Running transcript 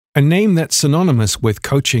A name that's synonymous with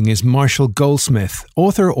coaching is Marshall Goldsmith,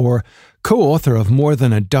 author or co-author of more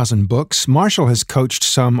than a dozen books. Marshall has coached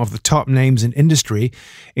some of the top names in industry,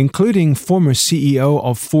 including former CEO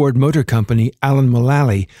of Ford Motor Company, Alan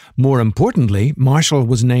Mulally. More importantly, Marshall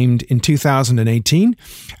was named in 2018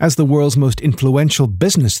 as the world's most influential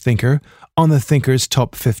business thinker on the Thinkers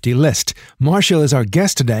Top 50 list. Marshall is our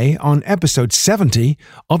guest today on episode 70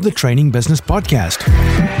 of the Training Business Podcast.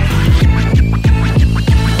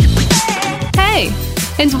 Hey,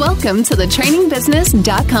 and welcome to the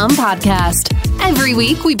trainingbusiness.com podcast. Every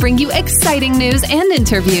week, we bring you exciting news and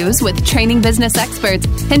interviews with training business experts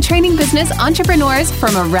and training business entrepreneurs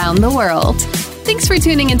from around the world. Thanks for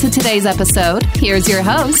tuning into today's episode. Here's your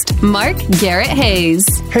host, Mark Garrett Hayes.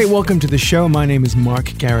 Hey, welcome to the show. My name is Mark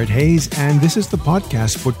Garrett Hayes, and this is the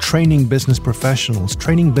podcast for training business professionals,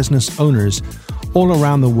 training business owners all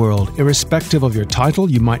around the world. Irrespective of your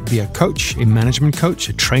title, you might be a coach, a management coach,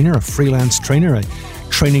 a trainer, a freelance trainer, a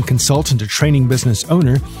training consultant, a training business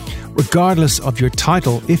owner. Regardless of your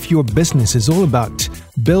title, if your business is all about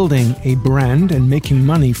building a brand and making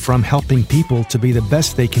money from helping people to be the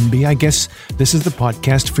best they can be, I guess this is the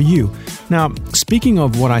podcast for you. Now, speaking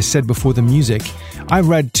of what I said before the music, I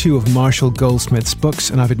read two of Marshall Goldsmith's books,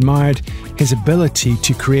 and I've admired his ability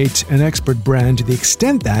to create an expert brand to the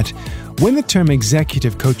extent that when the term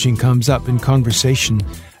executive coaching comes up in conversation,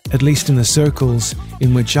 at least in the circles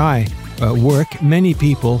in which I work, many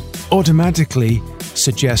people automatically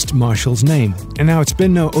suggest Marshall's name. And now it's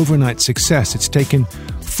been no overnight success. It's taken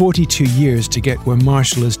 42 years to get where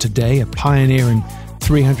Marshall is today, a pioneer in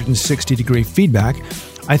 360-degree feedback.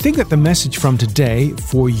 I think that the message from today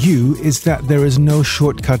for you is that there is no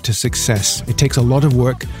shortcut to success. It takes a lot of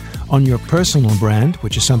work on your personal brand,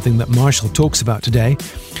 which is something that Marshall talks about today,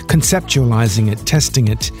 conceptualizing it, testing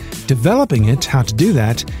it, developing it, how to do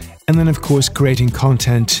that, and then, of course, creating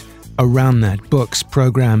content around that, books,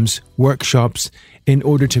 programs, workshops, in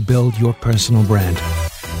order to build your personal brand.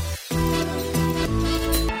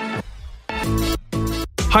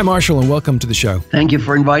 Hi, Marshall, and welcome to the show. Thank you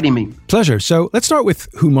for inviting me. Pleasure. So let's start with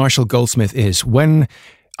who Marshall Goldsmith is. When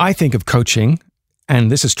I think of coaching, and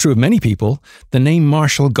this is true of many people, the name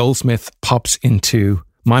Marshall Goldsmith pops into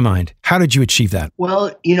my mind. How did you achieve that?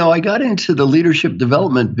 Well, I got into the leadership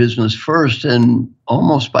development business first, and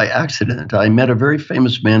almost by accident. I met a very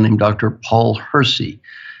famous man named Dr. Paul Hersey.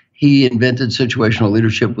 He invented situational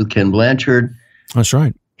leadership with Ken Blanchard. That's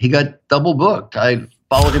right. He got double booked. I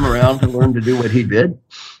followed him around to learn to do what he did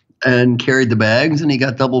and carried the bags, and he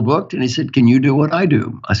got double booked. And he said, "Can you do what I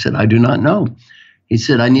do?" I said, "I do not know." He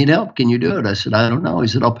said, "I need help. Can you do it?" I said, "I don't know." He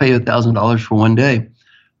said, "I'll pay you $1,000 for one day."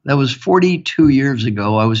 That was 42 years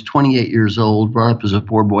ago. I was 28 years old, brought up as a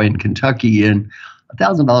poor boy in Kentucky, and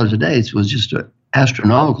 $1,000 a day was just an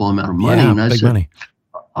astronomical amount of money. Yeah, and I big said, money.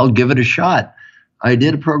 I'll give it a shot. I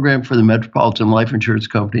did a program for the Metropolitan Life Insurance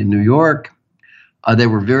Company in New York. They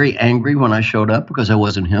were very angry when I showed up because I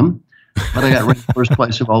wasn't him, but I got ranked first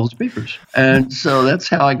place of all the speakers. And so that's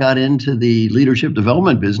how I got into the leadership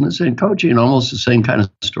development business and coaching. Almost the same kind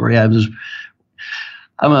of story.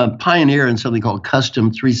 I'm a pioneer in something called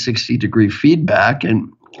custom 360-degree feedback.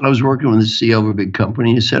 And I was working with the CEO of a big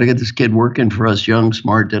company. He said, "I got this kid working for us, young,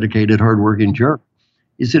 smart, dedicated, hardworking jerk."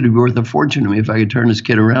 He said, "It'd be worth a fortune to me if I could turn this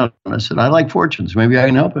kid around." And I said, "I like fortunes. Maybe I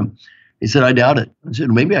can help him." He said, "I doubt it." I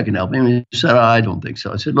said, "Maybe I can help him." He said, "I don't think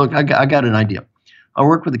so." I said, "Look, I got an idea. I'll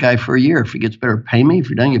work with the guy for a year. If he gets better, pay me. If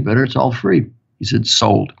he doesn't get better, it's all free." He said,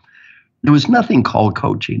 "Sold." There was nothing called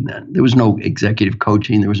coaching then. There was no executive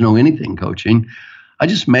coaching. There was no anything coaching. I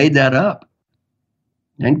just made that up.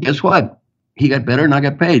 And guess what? He got better and I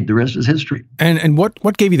got paid. The rest is history. And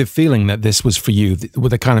what gave you the feeling that this was for you,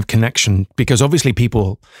 with a kind of connection? Because obviously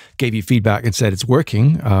people gave you feedback and said it's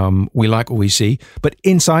working. We like what we see. But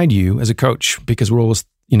inside you as a coach, because we're always,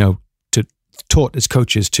 taught as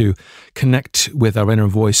coaches to connect with our inner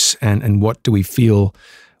voice and what do we feel,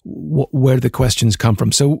 where do the questions come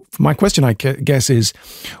from? So my question, I guess, is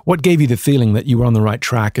what gave you the feeling that you were on the right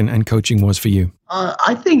track and coaching was for you?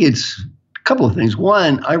 I think it's a couple of things.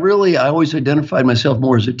 One, I always identified myself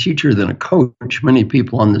more as a teacher than a coach. Many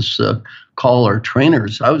people on this call are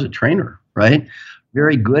trainers. I was a trainer, right?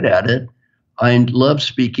 Very good at it. I love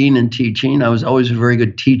speaking and teaching. I was always a very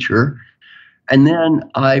good teacher. And then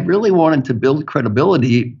I really wanted to build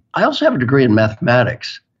credibility. I also have a degree in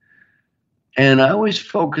mathematics. And I always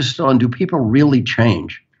focused on, do people really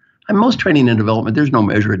change? And most training and development, there's no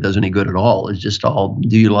measure it does any good at all. It's just all,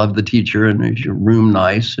 do you love the teacher and is your room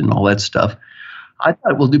nice and all that stuff. I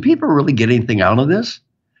thought, well, do people really get anything out of this?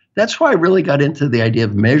 That's why I really got into the idea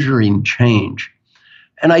of measuring change.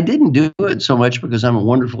 And I didn't do it so much because I'm a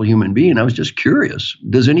wonderful human being. I was just curious.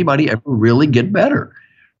 Does anybody ever really get better?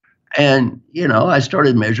 And, I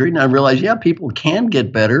started measuring and I realized, people can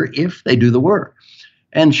get better if they do the work.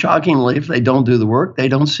 And shockingly, if they don't do the work, they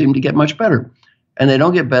don't seem to get much better. And they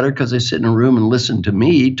don't get better because they sit in a room and listen to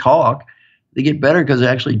me talk. They get better because they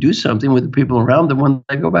actually do something with the people around them when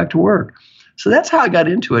they go back to work. So that's how I got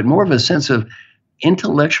into it, more of a sense of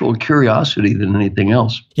intellectual curiosity than anything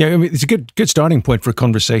else. Yeah, I mean, it's a good starting point for a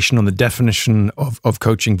conversation on the definition of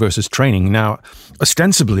coaching versus training. Now,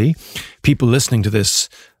 ostensibly, people listening to this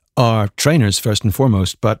are trainers first and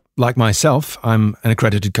foremost, but like myself, I'm an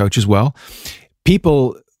accredited coach as well.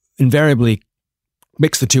 People invariably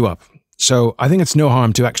mix the two up. So I think it's no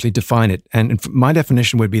harm to actually define it. And my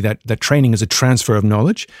definition would be that training is a transfer of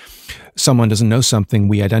knowledge. Someone doesn't know something,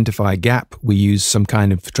 we identify a gap. We use some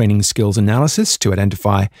kind of training skills analysis to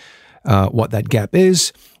identify what that gap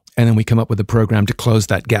is. And then we come up with a program to close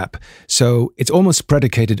that gap. So it's almost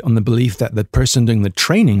predicated on the belief that the person doing the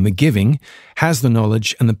training, the giving, has the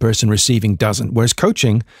knowledge and the person receiving doesn't. Whereas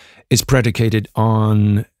coaching is predicated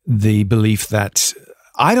on the belief that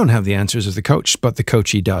I don't have the answers as the coach, but the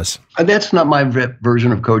coachee does. That's not my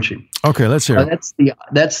version of coaching. Okay, let's hear it.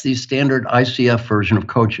 That's the standard ICF version of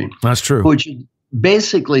coaching. That's true. Which is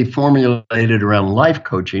basically formulated around life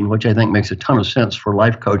coaching, which I think makes a ton of sense for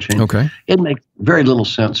life coaching. Okay. It makes very little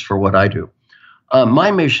sense for what I do.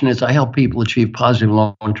 My mission is I help people achieve positive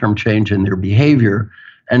long-term change in their behavior.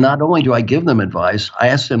 And not only do I give them advice, I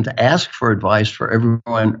ask them to ask for advice from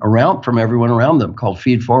everyone around them, called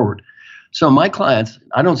feed forward. So my clients,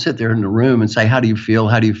 I don't sit there in the room and say, how do you feel?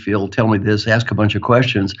 How do you feel? Tell me this, ask a bunch of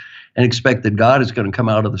questions and expect that God is going to come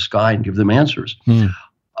out of the sky and give them answers.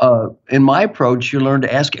 In my approach, you learn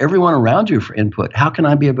to ask everyone around you for input. How can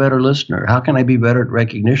I be a better listener? How can I be better at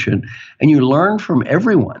recognition? And you learn from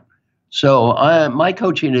everyone. So my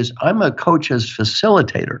coaching is, I'm a coach as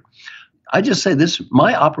facilitator. I just say this,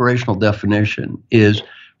 my operational definition is,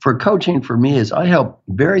 for coaching, for me, is I help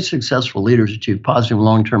very successful leaders achieve positive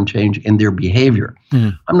long-term change in their behavior.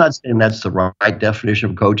 I'm not saying that's the right definition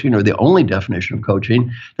of coaching or the only definition of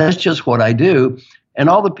coaching. That's just what I do. And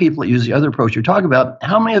all the people that use the other approach you're talking about,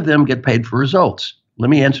 how many of them get paid for results? Let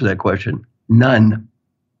me answer that question. None.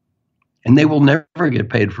 And they will never get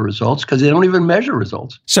paid for results because they don't even measure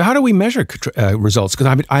results. So how do we measure results?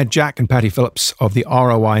 Because I had Jack and Patty Phillips of the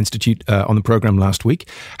ROI Institute on the program last week.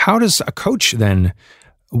 How does a coach then,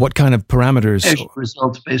 what kind of parameters? Measure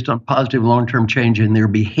results based on positive long-term change in their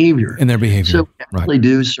behavior. So we actually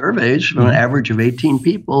do surveys from an average of 18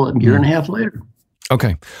 people a year and a half later.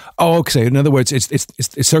 Okay. Oh, okay. In other words, it's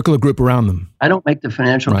circle a group around them. I don't make the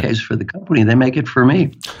financial case for the company. They make it for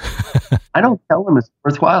me. I don't tell them it's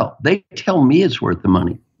worthwhile. They tell me it's worth the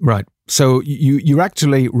money. Right. So you're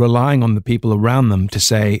actually relying on the people around them to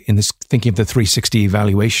say, in this thinking of the 360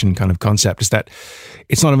 evaluation kind of concept, is that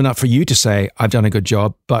it's not enough for you to say, I've done a good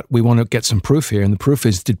job, but we want to get some proof here. And the proof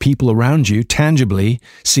is, did people around you tangibly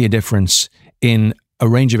see a difference in a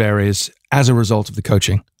range of areas as a result of the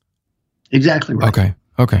coaching? Exactly right.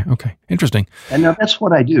 Okay. Interesting. And now that's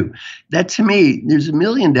what I do. That, to me, there's a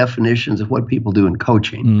million definitions of what people do in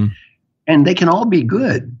coaching, and they can all be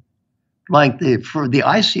good. Like for the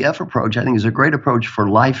ICF approach, I think is a great approach for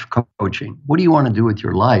life coaching. What do you want to do with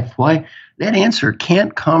your life? Why? That answer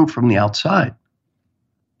can't come from the outside.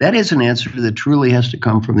 That is an answer that truly has to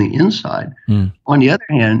come from the inside. On the other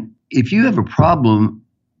hand, if you have a problem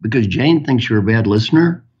because Jane thinks you're a bad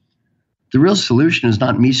listener, the real solution is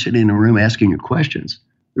not me sitting in a room asking you questions.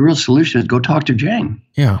 The real solution is go talk to Jane.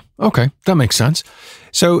 Yeah. Okay. That makes sense.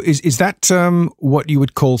 So is that what you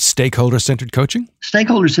would call stakeholder-centered coaching?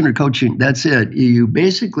 Stakeholder-centered coaching, that's it. You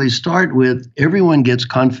basically start with everyone gets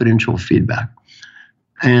confidential feedback.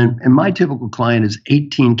 And my typical client is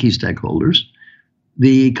 18 key stakeholders.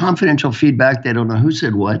 The confidential feedback, they don't know who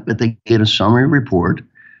said what, but they get a summary report.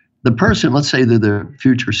 The person, let's say they're the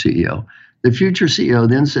future CEO. The future CEO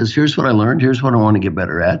then says, here's what I learned, here's what I want to get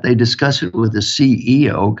better at. They discuss it with the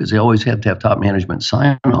CEO because they always have to have top management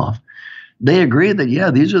sign off. They agree that, yeah,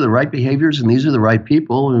 these are the right behaviors and these are the right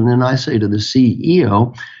people. And then I say to the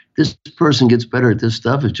CEO, this person gets better at this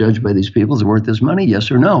stuff is judged by these people. Is it worth this money? Yes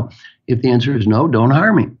or no? If the answer is no, don't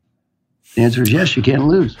hire me. The answer is yes, you can't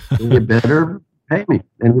lose. You get better, pay me.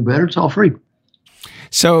 And get better, it's all free.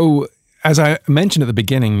 So as I mentioned at the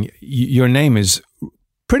beginning, your name is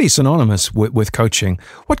pretty synonymous with coaching.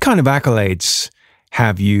 What kind of accolades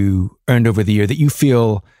have you earned over the year that you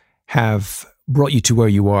feel have brought you to where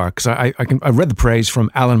you are? Because I read the praise from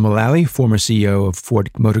Alan Mulally, former CEO of Ford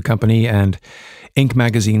Motor Company, and Inc.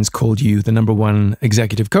 magazine's called you the #1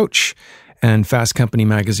 executive coach. and Fast Company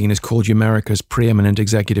magazine has called you America's preeminent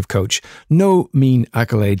executive coach. No mean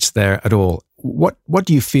accolades there at all. What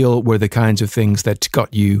do you feel were the kinds of things that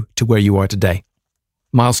got you to where you are today?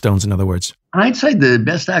 Milestones, in other words. I'd say the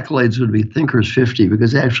best accolades would be Thinkers 50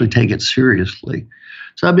 because they actually take it seriously.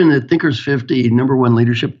 So I've been the Thinkers 50 #1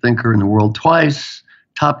 leadership thinker in the world twice,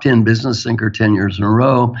 top 10 business thinker 10 years in a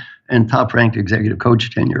row, and top ranked executive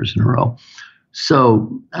coach 10 years in a row.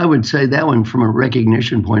 So I would say that one from a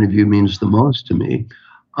recognition point of view means the most to me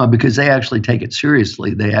because they actually take it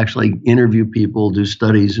seriously. They actually interview people, do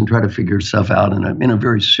studies, and try to figure stuff out in a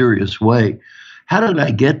very serious way. How did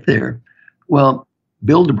I get there? Well,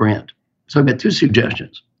 build a brand. So I've got 2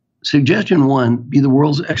 suggestions. Suggestion 1, be the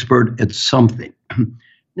world's expert at something.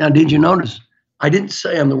 Now, did you notice? I didn't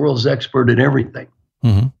say I'm the world's expert at everything.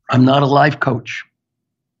 Mm-hmm. I'm not a life coach.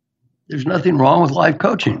 There's nothing wrong with life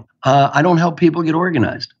coaching. I don't help people get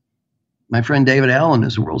organized. My friend David Allen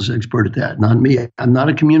is the world's expert at that, not me. I'm not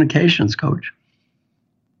a communications coach.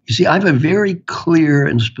 You see, I have a very clear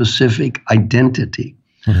and specific identity.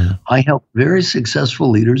 Mm-hmm. I help very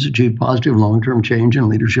successful leaders achieve positive long-term change in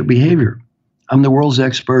leadership behavior. I'm the world's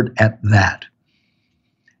expert at that.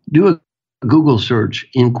 Do a Google search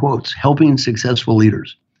in quotes, helping successful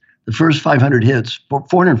leaders. The first 500 hits,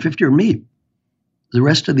 450 are me. The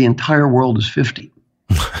rest of the entire world is 50.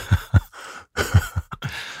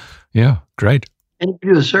 Yeah, great. And if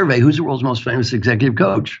you do a survey, who's the world's most famous executive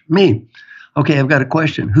coach? Me. Okay, I've got a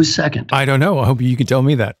question. Who's second? I don't know. I hope you can tell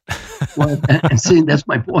me that. Well, and see, that's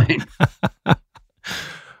my point. Yeah,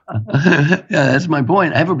 that's my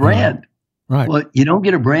point. I have a brand. Right. Well, you don't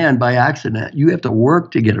get a brand by accident. You have to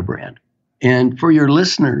work to get a brand. And for your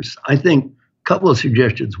listeners, I think a couple of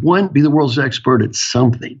suggestions. 1, be the world's expert at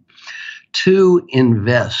something. 2,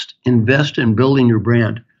 invest. Invest in building your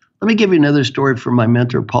brand. Let me give you another story from my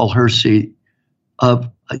mentor, Paul Hersey, of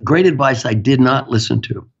great advice I did not listen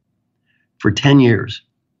to for 10 years.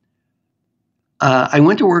 I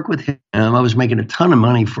went to work with him. I was making a ton of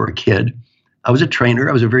money for a kid. I was a trainer.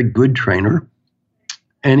 I was a very good trainer.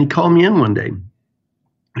 And he called me in one day.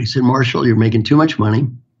 He said, Marshall, you're making too much money.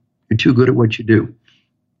 You're too good at what you do.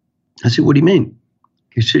 I said, what do you mean?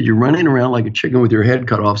 He said, you're running around like a chicken with your head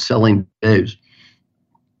cut off selling days.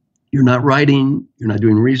 You're not writing. You're not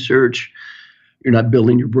doing research. You're not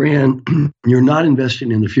building your brand. You're not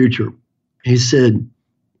investing in the future. He said,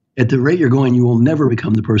 at the rate you're going, you will never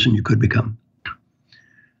become the person you could become.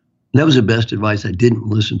 That was the best advice I didn't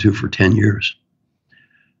listen to for 10 years.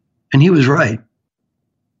 And he was right.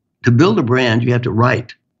 To build a brand, you have to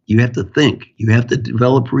write. You have to think. You have to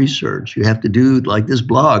develop research. You have to do like this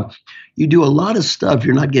blog. You do a lot of stuff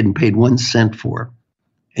you're not getting paid 1 cent for.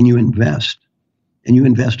 And you invest. And you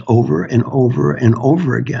invest over and over and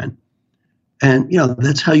over again. And,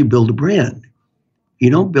 that's how you build a brand.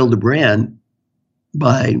 You don't build a brand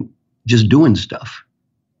by just doing stuff.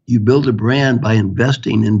 You build a brand by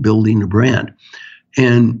investing in building a brand.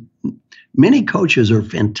 And many coaches are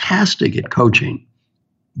fantastic at coaching,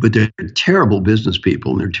 but they're terrible business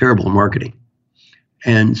people and they're terrible at marketing.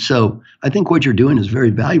 And so I think what you're doing is very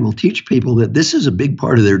valuable. Teach people that this is a big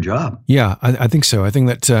part of their job. Yeah, I think so. I think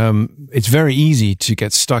that it's very easy to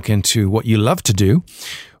get stuck into what you love to do,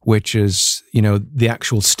 which is, the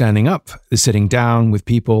actual standing up, the sitting down with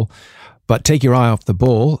people. But take your eye off the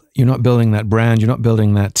ball. You're not building that brand. You're not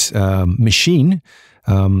building that machine.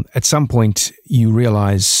 At some point, you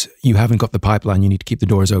realize you haven't got the pipeline. You need to keep the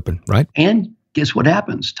doors open, right? And guess what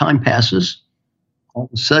happens? Time passes. All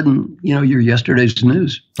of a sudden, you're yesterday's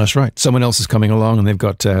news. That's right. Someone else is coming along and they've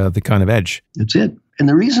got the kind of edge. That's it. And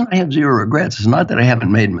the reason I have 0 regrets is not that I haven't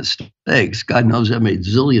made mistakes. God knows I've made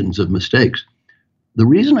zillions of mistakes. The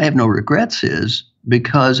reason I have no regrets is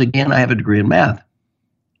because, again, I have a degree in math.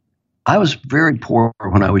 I was very poor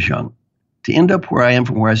when I was young. To end up where I am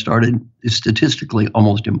from where I started is statistically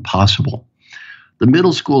almost impossible. The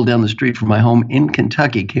middle school down the street from my home in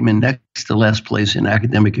Kentucky came in next to last place in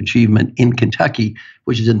academic achievement in Kentucky,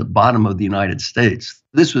 which is in the bottom of the United States.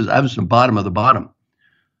 I was the bottom of the bottom.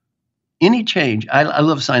 Any change, I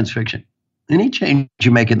love science fiction. Any change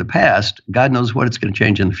you make in the past, God knows what it's going to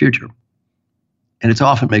change in the future. And it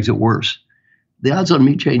often makes it worse. The odds on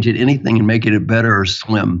me changing anything and making it better are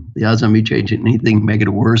slim. The odds on me changing anything and making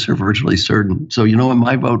it worse are virtually certain. So you know what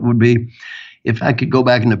my vote would be? If I could go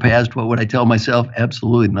back in the past, what would I tell myself?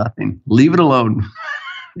 Absolutely nothing. Leave it alone.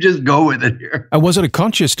 Just go with it here. Was it a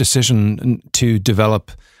conscious decision to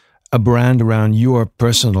develop a brand around your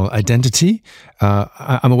personal identity?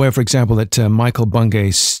 I'm aware, for example, that Michael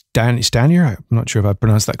Bungay Stanier, I'm not sure if I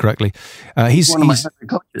pronounced that correctly. He's one of my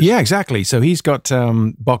coaches. Yeah, exactly. So he's got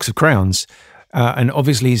Box of Crowns. And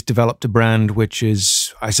obviously he's developed a brand which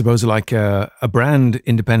is, I suppose, like a brand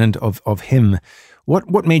independent of him.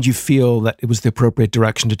 What made you feel that it was the appropriate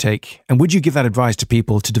direction to take? And would you give that advice to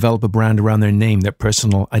people to develop a brand around their name, their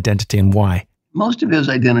personal identity, and why? Most of his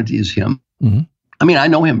identity is him. Mm-hmm. I mean, I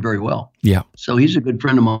know him very well. Yeah. So he's a good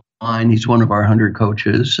friend of mine. He's one of our 100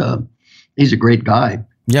 coaches. He's a great guy.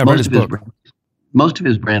 Yeah, I read his book. Most of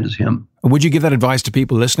his brand is him. Would you give that advice to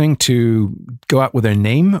people listening to go out with their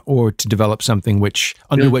name or to develop something like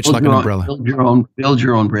an umbrella? Build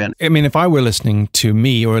your own brand. I mean, if I were listening to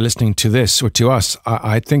me or listening to this or to us,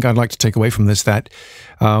 I think I'd like to take away from this that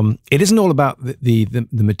it isn't all about the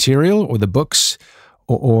material or the books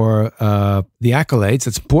or the accolades.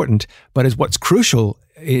 That's important, but is what's crucial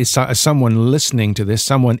is someone listening to this,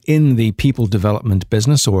 someone in the people development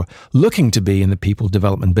business or looking to be in the people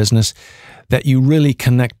development business, that you really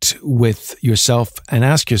connect with yourself and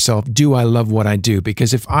ask yourself, do I love what I do?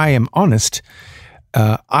 Because if I am honest,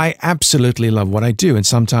 I absolutely love what I do. And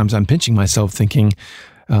sometimes I'm pinching myself thinking,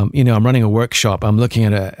 I'm running a workshop. I'm looking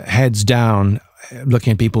at heads down,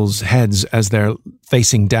 looking at people's heads as they're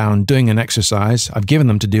facing down, doing an exercise I've given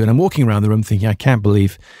them to do. And I'm walking around the room thinking, I can't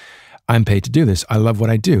believe I'm paid to do this. I love what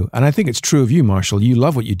I do. And I think it's true of you, Marshall. You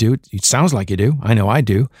love what you do. It sounds like you do. I know I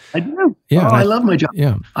do. I do. Yeah, I love my job.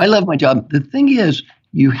 Yeah. I love my job. The thing is,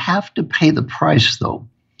 you have to pay the price, though.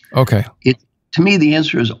 Okay. To me, the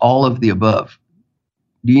answer is all of the above.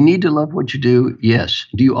 Do you need to love what you do? Yes.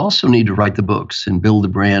 Do you also need to write the books and build the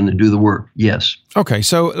brand and do the work? Yes. Okay.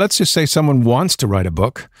 So let's just say someone wants to write a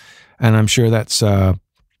book, and I'm sure that's a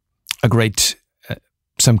great,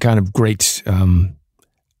 some kind of great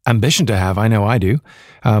ambition to have. I know I do.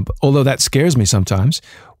 Although that scares me sometimes.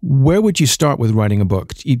 Where would you start with writing a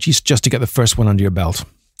book? Just to get the first one under your belt,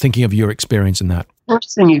 thinking of your experience in that.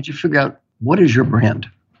 First thing is you figure out, what is your brand?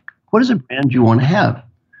 What is a brand you want to have?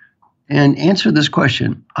 And answer this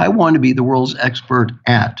question. I want to be the world's expert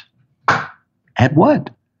at what?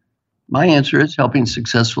 My answer is helping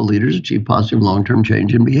successful leaders achieve positive long-term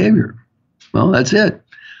change in behavior. Well, that's it.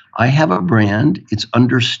 I have a brand. It's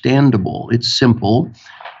understandable. It's simple.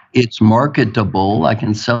 It's marketable. I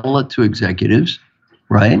can sell it to executives,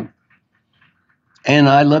 right? And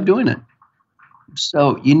I love doing it.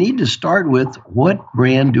 So you need to start with, what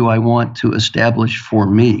brand do I want to establish for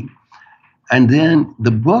me? And then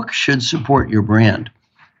the book should support your brand.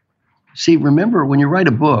 See, remember, when you write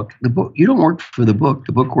a book, you don't work for the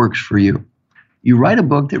book works for you. You write a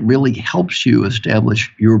book that really helps you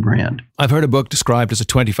establish your brand. I've heard a book described as a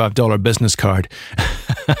 $25 business card.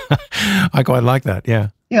 I quite like that, yeah.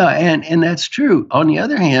 Yeah, and that's true. On the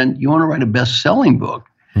other hand, you want to write a best-selling book.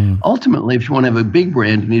 Ultimately, if you want to have a big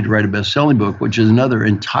brand, you need to write a best-selling book, which is another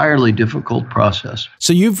entirely difficult process.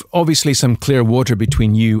 So you've obviously some clear water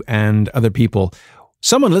between you and other people.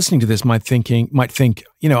 Someone listening to this might think,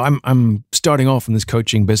 I'm starting off in this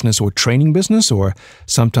coaching business or training business, or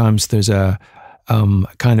sometimes there's a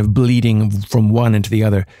kind of bleeding from one into the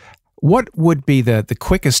other. What would be the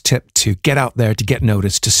quickest tip to get out there, to get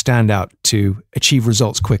noticed, to stand out, to achieve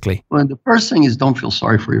results quickly? Well, the first thing is, don't feel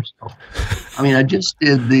sorry for yourself. I mean, I just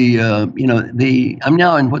did I'm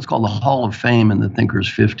now in what's called the Hall of Fame in the Thinkers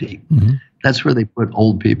 50. Mm-hmm. That's where they put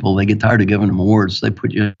old people. They get tired of giving them awards. So they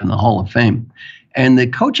put you in the Hall of Fame. And the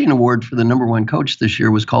coaching award for the number one coach this year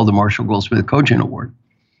was called the Marshall Goldsmith Coaching Award.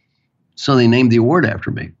 So they named the award after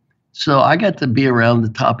me. So I got to be around the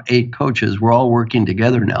top 8 coaches. We're all working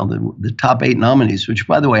together now. The top 8 nominees, which,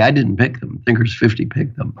 by the way, I didn't pick them. Thinkers 50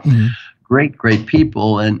 picked them. Mm-hmm. Great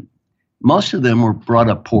people. And most of them were brought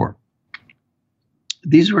up poor.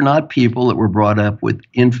 These were not people that were brought up with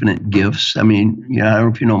infinite gifts. I mean, I don't know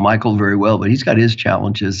if you know Michael very well, but he's got his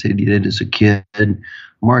challenges that he did as a kid.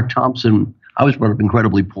 Mark Thompson, I was brought up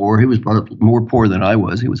incredibly poor. He was brought up more poor than I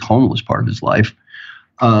was. He was homeless part of his life.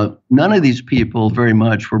 None of these people very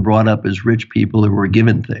much were brought up as rich people who were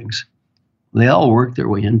given things. They all worked their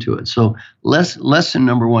way into it. So lesson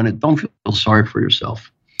number 1 is, don't feel sorry for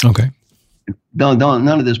yourself. Okay. Don't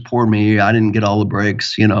none of this poor me. I didn't get all the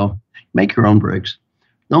breaks. Make your own breaks.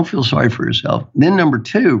 Don't feel sorry for yourself. Then number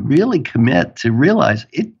 2, really commit to realize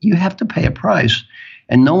you have to pay a price,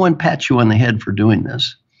 and no one pats you on the head for doing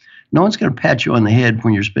this. No one's going to pat you on the head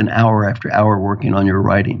when you spend hour after hour working on your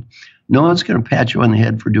writing. No one's going to pat you on the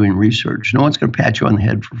head for doing research. No one's going to pat you on the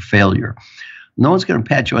head for failure. No one's going to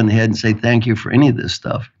pat you on the head and say thank you for any of this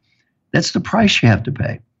stuff. That's the price you have to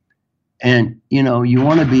pay. And, you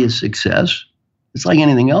want to be a success. It's like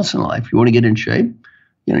anything else in life. You want to get in shape,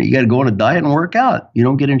 you got to go on a diet and work out. You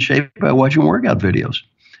don't get in shape by watching workout videos.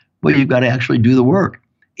 But you've got to actually do the work.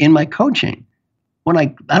 In my coaching, when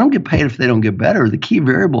I don't get paid if they don't get better. The key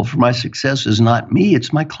variable for my success is not me,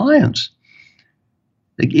 it's my clients.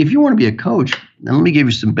 Like, if you want to be a coach, then let me give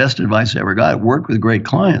you some best advice I ever got. Work with great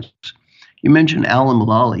clients. You mentioned Alan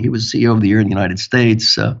Mulally. He was CEO of the Year in the United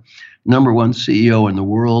States, number one CEO in the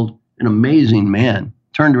world, an amazing man.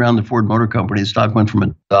 Turned around the Ford Motor Company. The stock went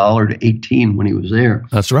from $1 to 18 when he was there.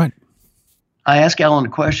 That's right. I asked Alan a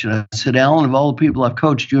question. I said, Alan, of all the people I've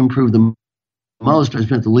coached, you improved the most. I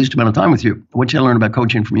spent the least amount of time with you. What did I learn about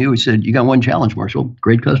coaching from you? He said, you got one challenge, Marshall,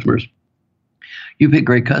 great customers. You pick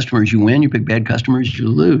great customers, you win. You pick bad customers, you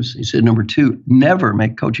lose. He said, number two, never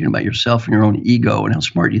make coaching about yourself and your own ego and how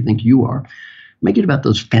smart you think you are. Make it about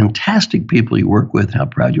those fantastic people you work with and how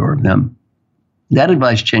proud you are of them. That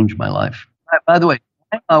advice changed my life. By the way,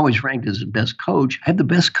 I'm always ranked as the best coach. I have the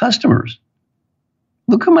best customers.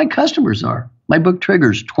 Look who my customers are. My book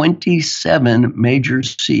Triggers, 27 major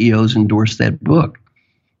CEOs endorsed that book.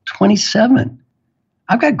 27.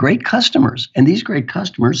 I've got great customers, and these great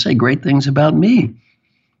customers say great things about me.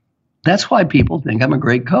 That's why people think I'm a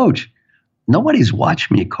great coach. Nobody's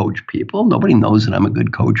watched me coach people. Nobody knows that I'm a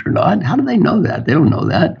good coach or not. How do they know that? They don't know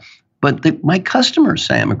that. But my customers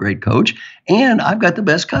say I'm a great coach, and I've got the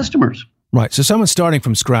best customers. Right. So someone starting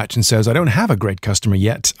from scratch and says, I don't have a great customer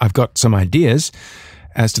yet. I've got some ideas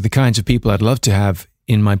as to the kinds of people I'd love to have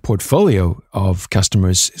in my portfolio of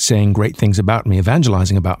customers saying great things about me,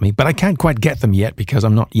 evangelizing about me, but I can't quite get them yet because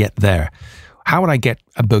I'm not yet there. How would I get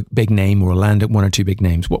a big name or land at one or two big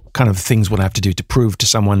names? What kind of things would I have to do to prove to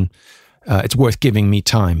someone it's worth giving me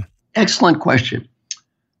time? Excellent question.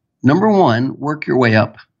 Number one, work your way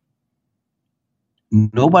up.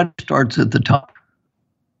 Nobody starts at the top.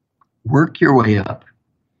 Work your way up.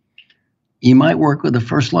 You might work with a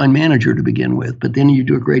first-line manager to begin with, but then you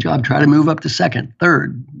do a great job. Try to move up to second,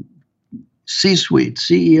 third, C-suite,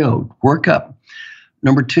 CEO, work up.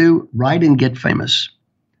 Number two, write and get famous.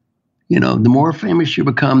 The more famous you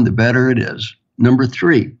become, the better it is. Number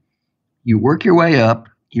three, you work your way up.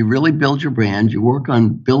 You really build your brand. You work on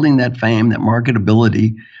building that fame, that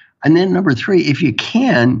marketability. And then number three, if you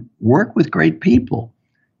can, work with great people.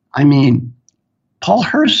 I mean, Paul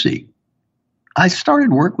Hersey. I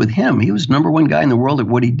started work with him. He was number one guy in the world at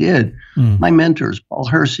what he did. My mentors, Paul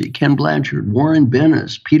Hersey, Ken Blanchard, Warren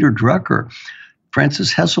Bennis, Peter Drucker,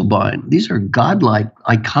 Francis Hesselbein. These are godlike,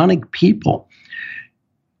 iconic people.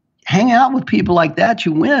 Hang out with people like that,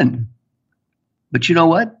 you win. But you know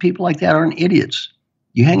what? People like that aren't idiots.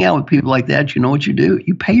 You hang out with people like that, you know what you do?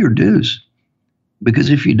 You pay your dues. Because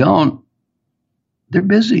if you don't, they're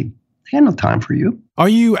busy. They have no time for you. Are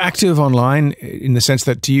you active online in the sense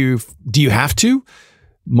that do you have to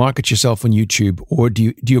market yourself on YouTube, or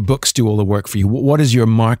do your books do all the work for you? What is your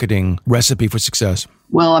marketing recipe for success?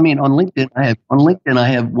 Well, I mean, on LinkedIn I have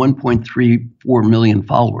 1.34 million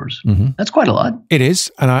followers. Mm-hmm. That's quite a lot. It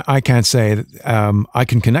is, and I can't say that I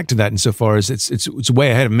can connect to that insofar as it's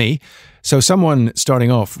way ahead of me. So someone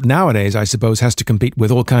starting off nowadays, I suppose, has to compete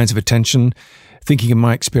with all kinds of attention. Thinking of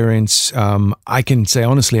my experience, I can say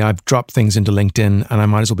honestly, I've dropped things into LinkedIn and I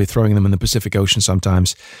might as well be throwing them in the Pacific Ocean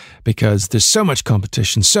sometimes because there's so much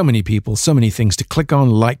competition, so many people, so many things to click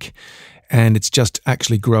on, and it's just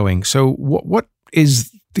actually growing. So what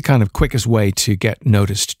is the kind of quickest way to get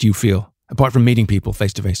noticed, do you feel, apart from meeting people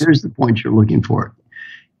face to face? Here's the point you're looking for.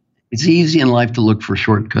 It's easy in life to look for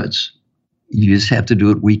shortcuts. You just have to do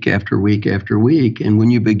it week after week after week. And when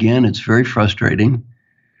you begin, it's very frustrating.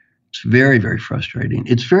 It's very, very frustrating.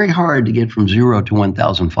 It's very hard to get from 0 to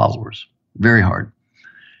 1,000 followers. Very hard.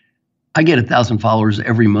 I get 1,000 followers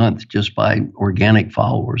every month just by organic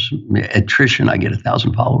followers. Attrition, I get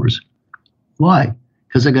 1,000 followers. Why?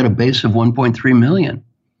 Because I got a base of 1.3 million.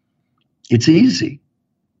 It's easy,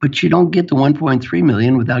 but you don't get to 1.3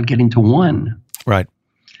 million without getting to 1. Right.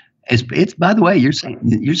 It's. By the way, you're saying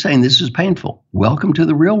this is painful. Welcome to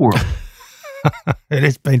the real world. It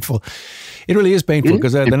is painful. It really is painful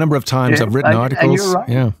because the number of times I've written articles. And you're right.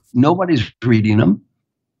 Yeah. Nobody's reading them.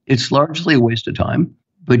 It's largely a waste of time,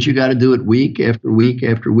 but you got to do it week after week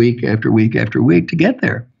after week after week after week to get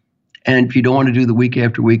there. And if you don't want to do the week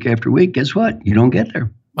after week after week, guess what? You don't get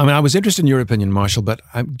there. I mean, I was interested in your opinion, Marshall, but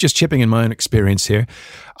I'm just chipping in my own experience here.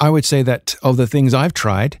 I would say that of the things I've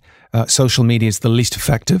tried, social media is the least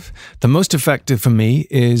effective. The most effective for me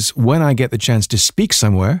is when I get the chance to speak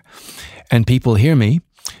somewhere and people hear me,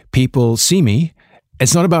 people see me.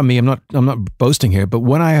 It's not about me. I'm not boasting here, but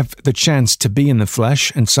when I have the chance to be in the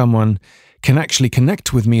flesh and someone can actually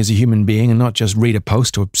connect with me as a human being and not just read a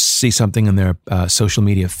post or see something in their social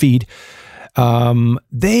media feed,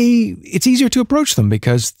 it's easier to approach them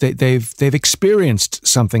because they've experienced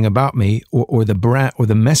something about me or the brand or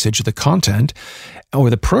the message, the content, or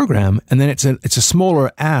the program, and then it's a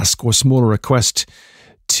smaller ask or smaller request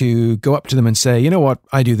to go up to them and say, you know what,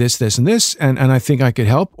 I do this, this, and this, and I think I could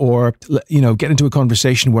help, or, get into a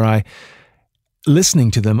conversation where I, listening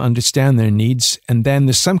to them, understand their needs, and then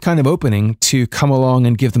there's some kind of opening to come along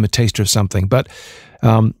and give them a taster of something. But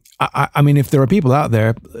I mean, if there are people out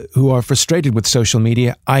there who are frustrated with social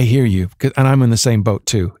media, I hear you, and I'm in the same boat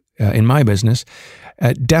too in my business.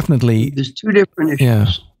 Definitely. There's two different issues. Yeah.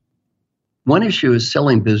 One issue is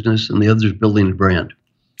selling business, and the other is building a brand.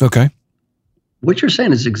 Okay. What you're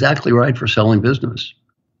saying is exactly right for selling business.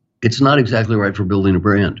 It's not exactly right for building a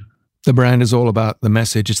brand. The brand is all about the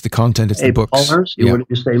message. It's the content. It's the books. Paul Hersey, what did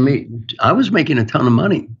you say to me? I was making a ton of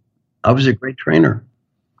money. I was a great trainer.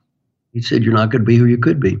 He said, you're not going to be who you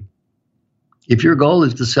could be. If your goal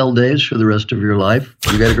is to sell days for the rest of your life,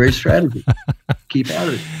 you got a great strategy. Keep at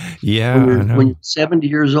it. Yeah. When you're 70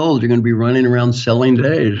 years old, you're going to be running around selling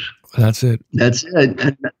days. That's it. That's it.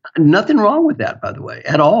 And nothing wrong with that, by the way,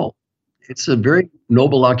 at all. It's a very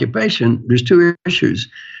noble occupation. There's two issues.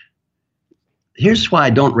 Here's why I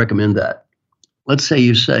don't recommend that. Let's say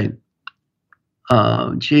you say,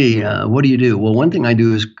 what do you do? Well, one thing I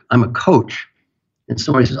do is I'm a coach. And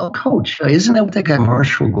somebody says, oh, coach, isn't that what that guy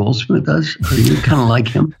Marshall Goldsmith does? Are you kind of like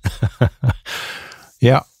him?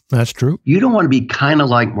 Yeah, that's true. You don't want to be kind of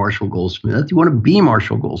like Marshall Goldsmith. You want to be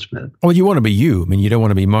Marshall Goldsmith. Well, you want to be you. I mean, you don't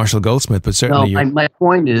want to be Marshall Goldsmith, but certainly my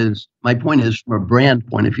point is from a brand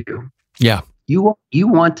point of view. Yeah. You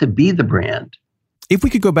want to be the brand. If we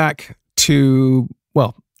could go back to,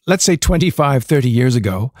 well, let's say 25, 30 years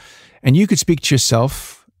ago, and you could speak to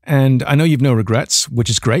yourself, and I know you've no regrets, which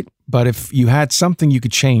is great, but if you had something you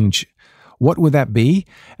could change, what would that be?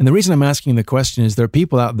 And the reason I'm asking the question is there are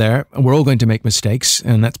people out there, and we're all going to make mistakes,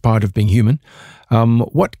 and that's part of being human.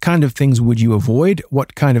 What kind of things would you avoid?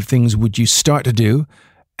 What kind of things would you start to do?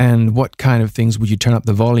 And what kind of things would you turn up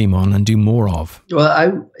the volume on and do more of?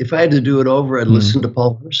 Well, if I had to do it over, I'd listen to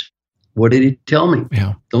Paul Hersey. What did he tell me?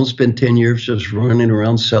 Yeah. Don't spend 10 years just running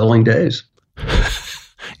around selling days.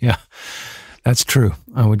 Yeah, that's true.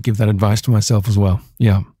 I would give that advice to myself as well.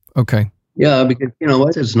 Yeah. Okay. Yeah, because you know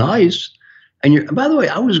what? It's nice. And by the way,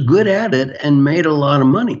 I was good at it and made a lot of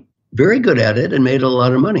money. Very good at it and made a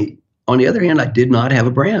lot of money. On the other hand, I did not have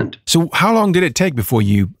a brand. So how long did it take before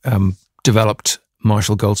you developed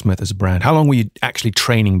Marshall Goldsmith as a brand? How long were you actually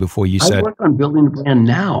training before you said? I work on building a brand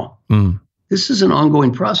now. This is an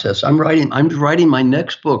ongoing process. I'm writing my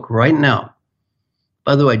next book right now.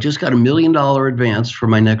 By the way, I just got $1 million advance for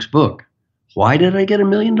my next book. Why did I get $1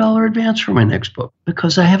 million advance for my next book?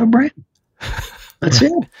 Because I have a brand. That's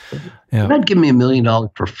it. Yeah. You're not giving me $1 million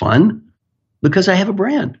for fun, because I have a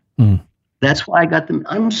brand. That's why I got them.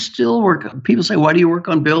 I'm still working. People say, why do you work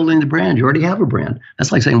on building the brand? You already have a brand.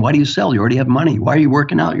 That's like saying, why do you sell? You already have money. Why are you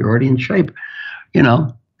working out? You're already in shape. You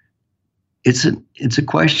know, it's a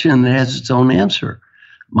question that has its own answer.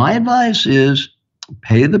 My advice is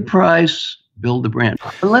pay the price, build the brand.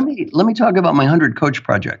 But let me talk about my 100 Coach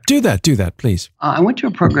Project. Do that, please. I went to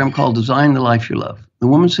a program called Design the Life You Love. The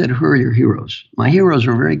woman said, who are your heroes? My heroes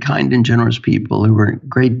were very kind and generous people who were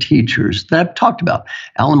great teachers that I've talked about.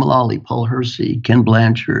 Alan Mulally, Paul Hersey, Ken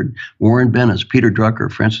Blanchard, Warren Bennis, Peter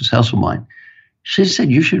Drucker, Frances Hesselbein. She said,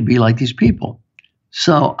 you should be like these people.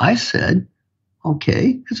 So I said,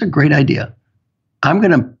 okay, that's a great idea. I'm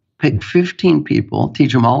going to pick 15 people,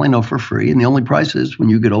 teach them all I know for free. And the only price is when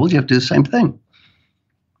you get old, you have to do the same thing.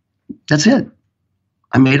 That's it.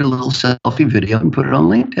 I made a little selfie video and put it on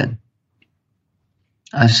LinkedIn.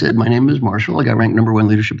 I said, my name is Marshall. I got ranked #1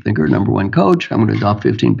 leadership thinker, #1 coach. I'm going to adopt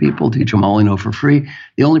 15 people, teach them all I know for free.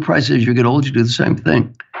 The only price is you get old, you do the same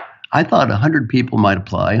thing. I thought 100 people might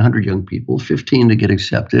apply, 100 young people, 15 to get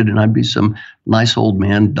accepted, and I'd be some nice old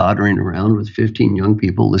man doddering around with 15 young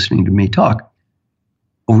people listening to me talk.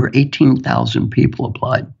 Over 18,000 people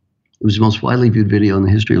applied. It was the most widely viewed video in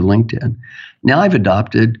the history of LinkedIn. Now I've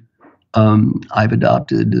adopted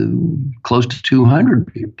close to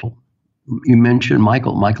 200 people. You mentioned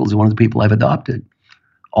Michael. Michael's one of the people I've adopted.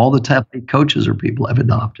 All the top 8 coaches are people I've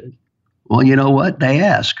adopted. Well, you know what? They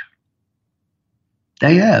ask.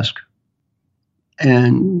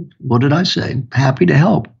 And what did I say? Happy to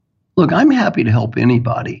help. Look, I'm happy to help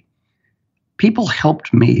anybody. People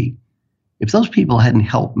helped me. If those people hadn't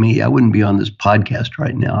helped me, I wouldn't be on this podcast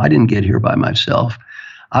right now. I didn't get here by myself.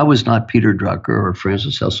 I was not Peter Drucker or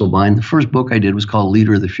Frances Hesselbein. The first book I did was called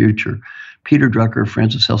Leader of the Future. Peter Drucker,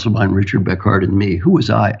 Frances Hesselbein, Richard Beckhardt, and me. Who was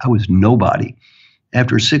I? I was nobody.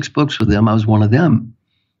 After 6 books with them, I was one of them.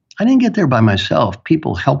 I didn't get there by myself.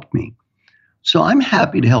 People helped me. So I'm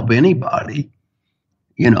happy to help anybody.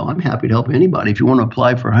 I'm happy to help anybody. If you want to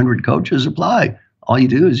apply for 100 coaches, apply. All you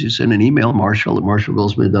do is you send an email,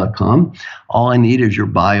 Marshall@marshallgoldsmith.com. All I need is your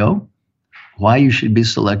bio, why you should be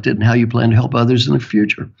selected, and how you plan to help others in the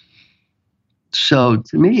future. So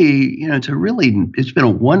to me, it's been a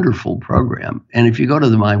wonderful program. And if you go to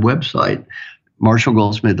my website,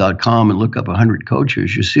 marshallgoldsmith.com, and look up 100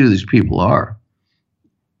 coaches, you see who these people are.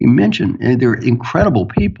 You mentioned, and they're incredible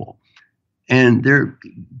people. And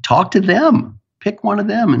talk to them. Pick one of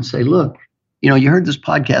them and say, look, you heard this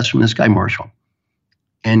podcast from this guy, Marshall.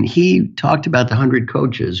 And he talked about the 100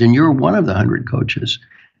 coaches, and you're one of the 100 coaches.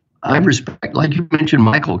 I respect, like you mentioned,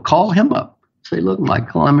 Michael, call him up. Say, look,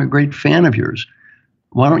 Michael, I'm a great fan of yours.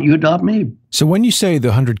 Why don't you adopt me? So when you say the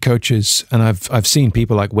 100 coaches, and I've seen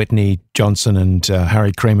people like Whitney Johnson and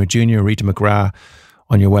Harry Kramer Jr., Rita McGrath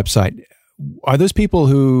on your website, are those people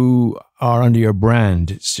who are under your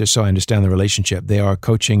brand? It's just so I understand the relationship. They are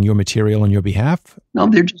coaching your material on your behalf? No,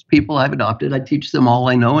 they're just people I've adopted. I teach them all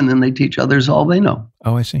I know, and then they teach others all they know.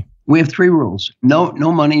 Oh, I see. We have 3 rules. No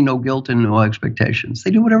money, no guilt, and no expectations.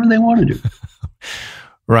 They do whatever they want to do.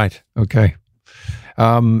 Right. Okay.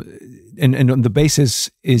 And the basis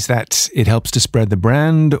is that it helps to spread the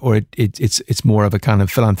brand, or it's more of a kind of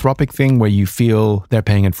philanthropic thing where you feel they're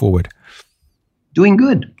paying it forward? Doing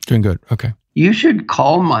good. Doing good. Okay. You should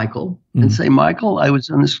call Michael and say, Michael, I was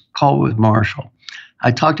on this call with Marshall.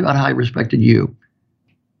 I talked about how I respected you.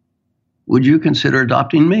 Would you consider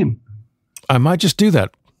adopting me? I might just do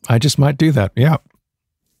that. I just might do that. Yeah.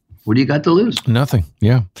 What do you got to lose? Nothing.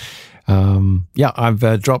 Yeah.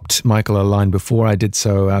 I've dropped Michael a line before. I did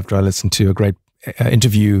so after I listened to a great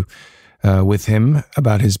interview with him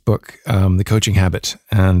about his book, The Coaching Habit.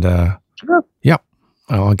 And sure. Yeah,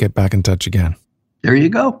 I'll get back in touch again. There you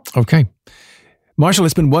go. Okay. Marshall,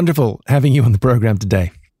 it's been wonderful having you on the program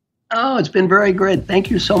today. Oh, it's been very great.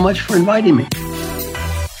 Thank you so much for inviting me.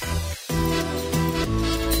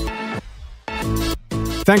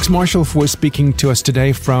 Thanks, Marshall, for speaking to us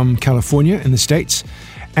today from California in the States.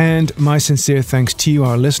 And my sincere thanks to you,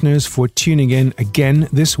 our listeners, for tuning in again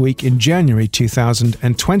this week in January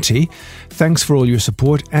 2020. Thanks for all your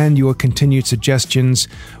support and your continued suggestions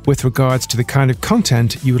with regards to the kind of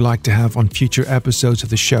content you would like to have on future episodes of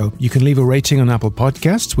the show. You can leave a rating on Apple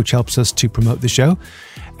Podcasts, which helps us to promote the show,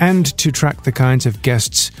 and to track the kinds of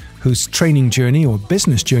guests whose training journey or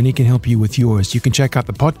business journey can help you with yours. You can check out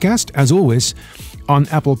the podcast, as always, on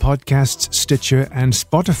Apple Podcasts, Stitcher, and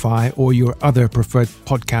Spotify, or your other preferred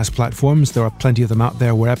podcast platforms. There are plenty of them out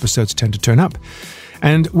there where episodes tend to turn up.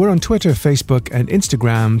 And we're on Twitter, Facebook, and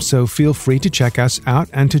Instagram, so feel free to check us out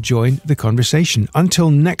and to join the conversation.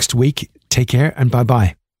 Until next week, take care and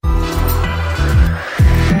bye-bye.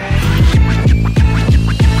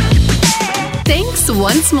 Thanks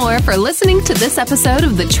once more for listening to this episode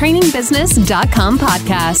of the TrainingBusiness.com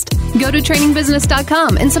podcast. Go to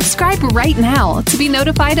TrainingBusiness.com and subscribe right now to be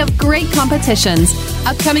notified of great competitions,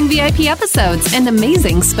 upcoming VIP episodes, and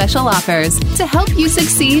amazing special offers to help you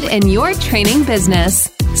succeed in your training business.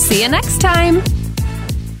 See you next time.